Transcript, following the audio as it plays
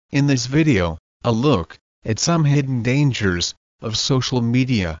In this video, a look at some hidden dangers of social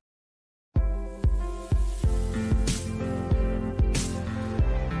media.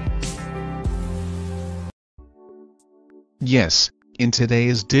 Yes, in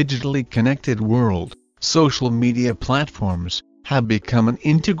today's digitally connected world, social media platforms have become an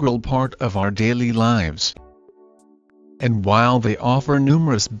integral part of our daily lives. And while they offer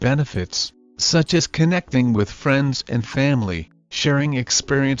numerous benefits, such as connecting with friends and family, sharing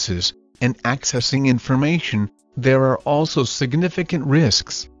experiences, and accessing information, there are also significant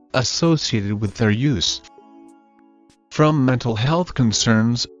risks associated with their use. From mental health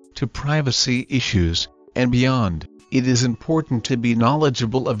concerns to privacy issues and beyond, it is important to be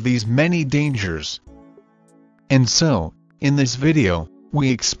knowledgeable of these many dangers. And so, in this video,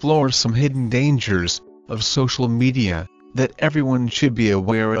 we explore some hidden dangers of social media that everyone should be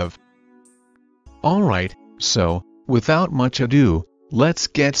aware of. Alright, so, without much ado, let's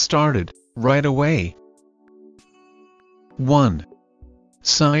get started right away. 1.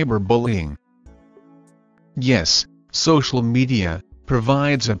 Cyberbullying. Yes, social media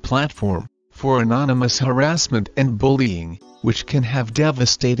provides a platform for anonymous harassment and bullying, which can have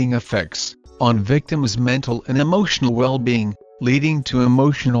devastating effects on victims' mental and emotional well-being, leading to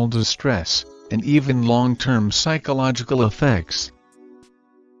emotional distress and even long-term psychological effects.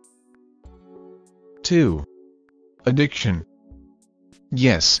 2. Addiction.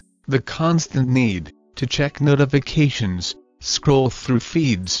 Yes, the constant need to check notifications, scroll through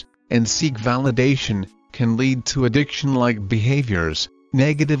feeds, and seek validation can lead to addiction-like behaviors,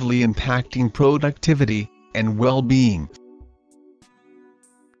 negatively impacting productivity and well-being.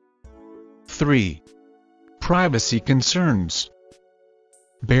 3. Privacy concerns.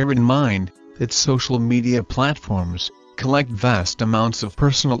 Bear in mind that social media platforms collect vast amounts of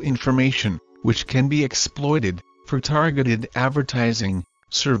personal information, which can be exploited for targeted advertising,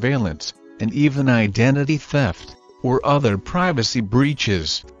 surveillance, and even identity theft, or other privacy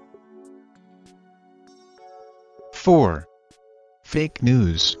breaches. 4. Fake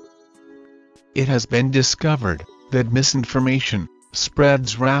news. It has been discovered that misinformation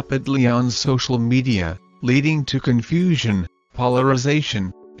spreads rapidly on social media, leading to confusion,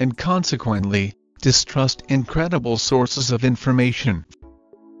 polarization, and consequently, distrust in credible sources of information.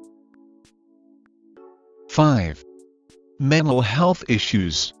 5. Mental health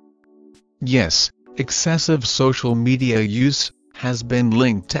issues. Yes, excessive social media use has been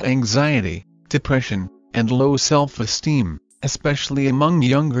linked to anxiety, depression, and low self-esteem, especially among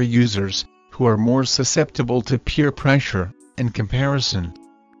younger users, who are more susceptible to peer pressure and comparison.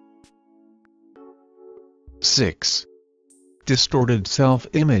 6. Distorted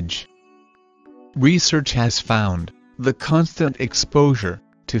self-image. Research has found the constant exposure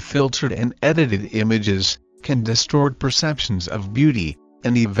to filtered and edited images can distort perceptions of beauty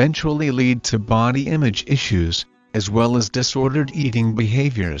and eventually lead to body image issues, as well as disordered eating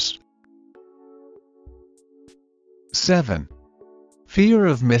behaviors. 7. Fear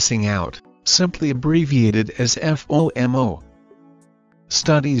of missing out, simply abbreviated as FOMO.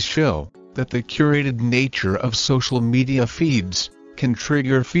 Studies show that the curated nature of social media feeds can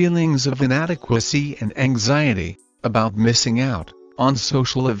trigger feelings of inadequacy and anxiety about missing out on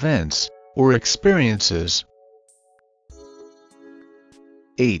social events or experiences.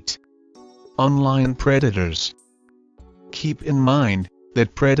 8. Online predators. Keep in mind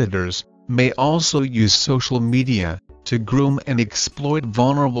that predators may also use social media to groom and exploit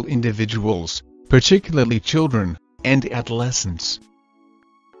vulnerable individuals, particularly children and adolescents.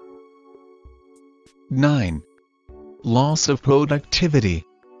 9. Loss of productivity.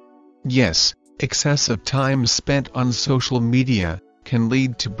 Yes, excessive time spent on social media can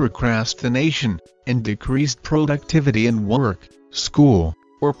lead to procrastination and decreased productivity in work, school,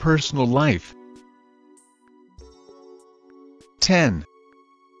 or personal life. 10.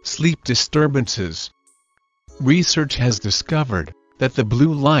 Sleep disturbances. Research has discovered that the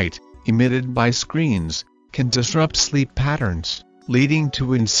blue light emitted by screens can disrupt sleep patterns, leading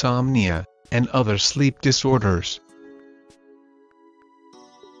to insomnia and other sleep disorders.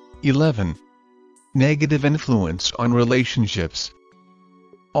 11. Negative influence on relationships.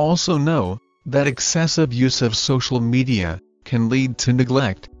 Also know that excessive use of social media can lead to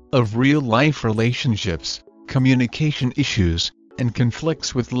neglect of real-life relationships, communication issues, and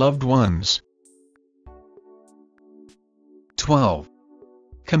conflicts with loved ones. 12.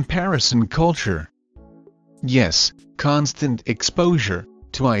 Comparison culture. Yes, constant exposure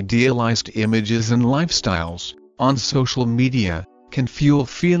to idealized images and lifestyles on social media can fuel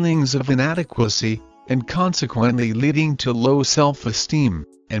feelings of inadequacy and consequently leading to low self-esteem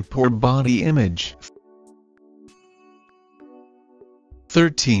and poor body image.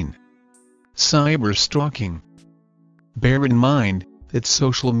 13. Cyberstalking. Bear in mind that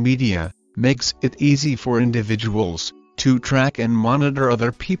social media makes it easy for individuals to track and monitor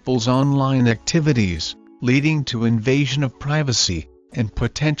other people's online activities, leading to invasion of privacy and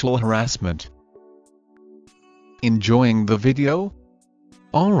potential harassment. Enjoying the video?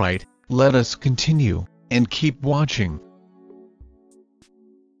 Alright, let us continue and keep watching.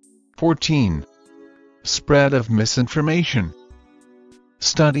 14. Spread of misinformation.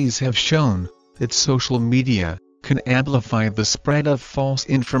 Studies have shown that social media can amplify the spread of false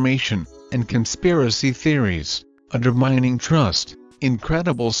information and conspiracy theories, undermining trust in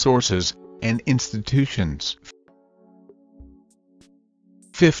credible sources and institutions.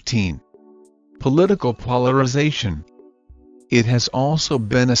 15. Political polarization. It has also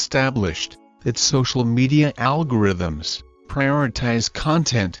been established that social media algorithms prioritize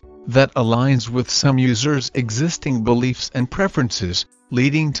content that aligns with some users' existing beliefs and preferences,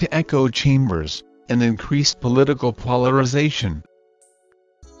 leading to echo chambers and increased political polarization.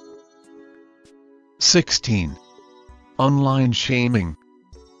 16. Online shaming.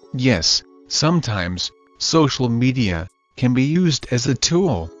 Yes, sometimes social media can be used as a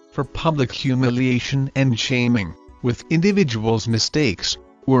tool for public humiliation and shaming, with individuals' mistakes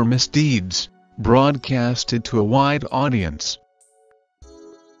or misdeeds broadcasted to a wide audience.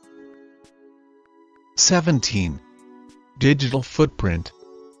 17. Digital footprint.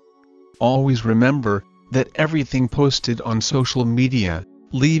 Always remember that everything posted on social media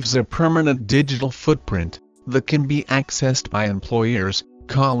leaves a permanent digital footprint that can be accessed by employers,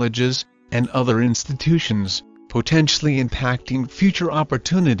 colleges, and other institutions, potentially impacting future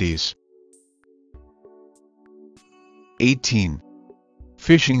opportunities. 18.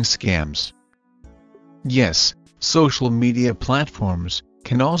 Phishing scams. Yes, social media platforms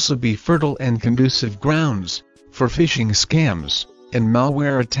can also be fertile and conducive grounds for phishing scams and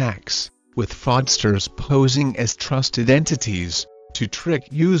malware attacks, with fraudsters posing as trusted entities to trick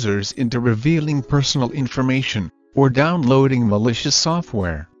users into revealing personal information or downloading malicious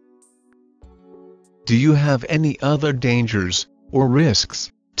software. Do you have any other dangers or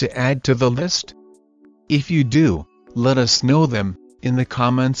risks to add to the list? If you do, let us know them in the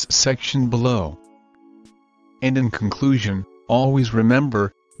comments section below. And in conclusion, always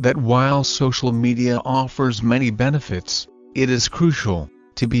remember that while social media offers many benefits, it is crucial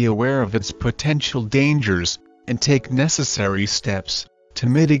to be aware of its potential dangers and take necessary steps to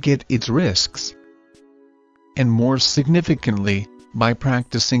mitigate its risks. And more significantly, by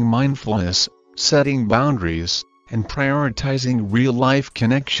practicing mindfulness, setting boundaries, and prioritizing real-life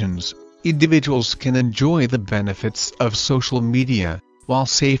connections, individuals can enjoy the benefits of social media while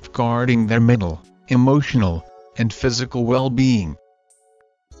safeguarding their mental, emotional, and physical well-being.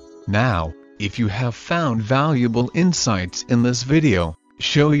 Now, if you have found valuable insights in this video,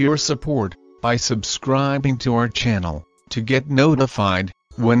 show your support by subscribing to our channel to get notified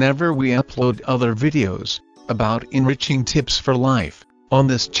whenever we upload other videos about enriching tips for life on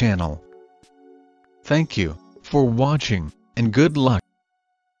this channel. Thank you for watching, and good luck.